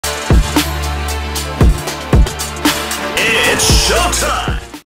Showtime!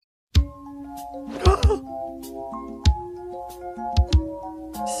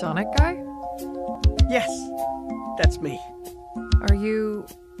 Sonic guy? Yes, that's me. Are you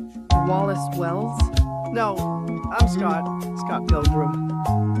Wallace Wells? No, I'm Scott Pilgrim.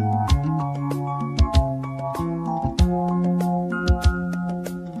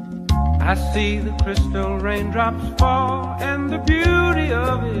 I see the crystal raindrops fall, and the beauty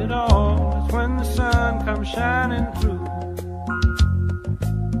of it all is when the sun comes shining through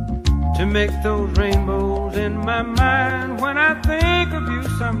to make those rainbows in my mind. When I think of you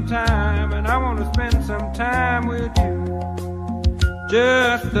sometime, and I want to spend some time with you,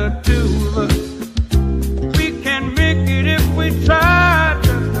 just the two of us. We can make it if we try,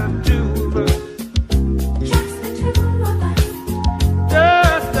 just the two of us. Just the two of us.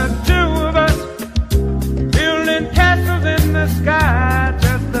 Just the two of us, building castles in the sky.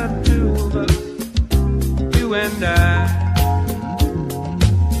 Just the two of us, you and I.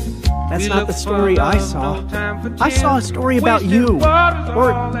 That's not the story I saw. I saw a story about you,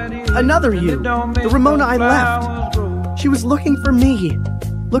 or another you, the Ramona I left. She was looking for me,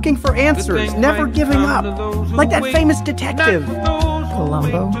 looking for answers, never giving up, like that famous detective.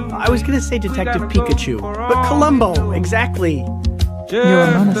 Columbo? I was gonna say Detective Pikachu, but Columbo, exactly. Your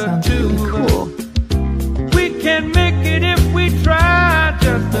Ramona sounds pretty cool. We can make it if we try.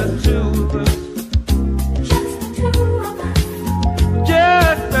 Just the two of us. Just the two of us.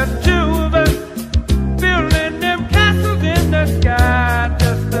 Just the two of us, building them castles in the sky.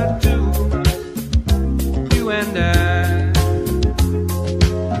 Just the two of us, you and I.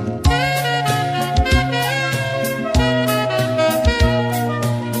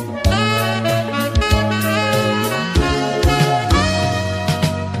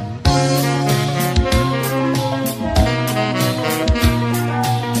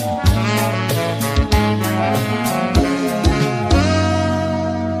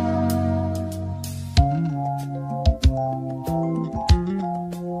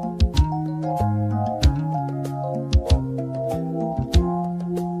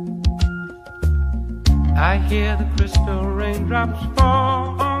 I hear the crystal raindrops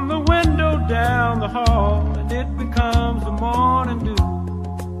fall on the window down the hall, and it becomes the morning dew.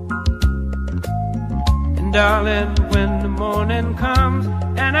 And darling, when the morning comes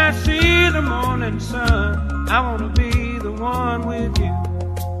and I see the morning sun, I wanna be the one with you.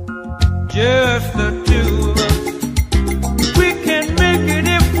 Just the two of us. We can make it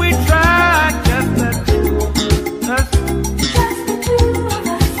if we try. Just the two of us. Just the two of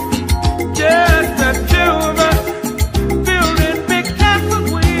us. Just the two of us, building big castles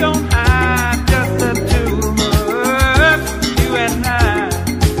way on high. Just the two of us, you and I.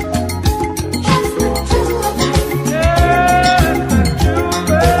 Just the two of us. Just the two of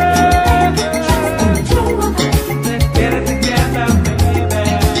us. Just the two of us. Let's get it together, baby.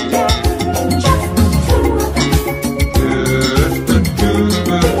 Just the two of us. Just the two of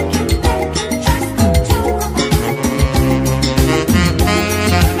us. Just the two of us.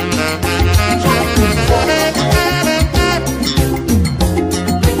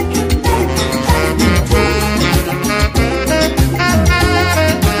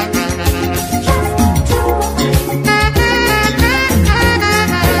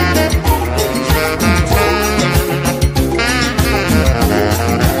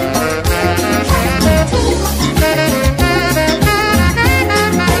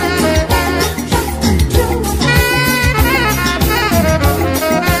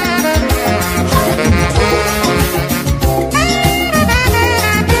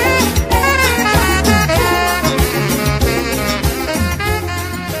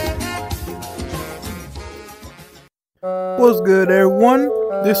 What's good, everyone?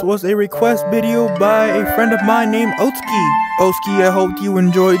 This was a request video by a friend of mine named Otski. Otski, I hope you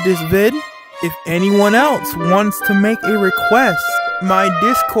enjoyed this vid. If anyone else wants to make a request, my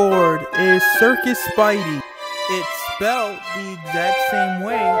Discord is Circus Spidey. It's spelled the exact same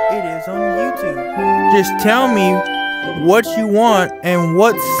way it is on YouTube. Just tell me what you want and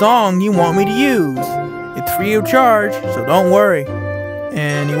what song you want me to use. It's free of charge, so don't worry.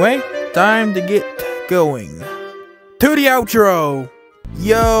 Anyway, time to get going. To the outro!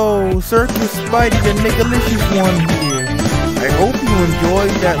 Yo, Circus Spidey the Nickalicious one here. I hope you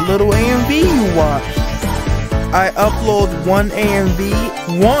enjoyed that little AMV you watched. I upload one AMV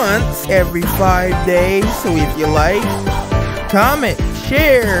once every 5 days, so if you like, comment,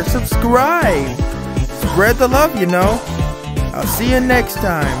 share, subscribe. Spread the love, you know. I'll see you next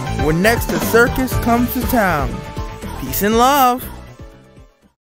time, when next a circus comes to town. Peace and love.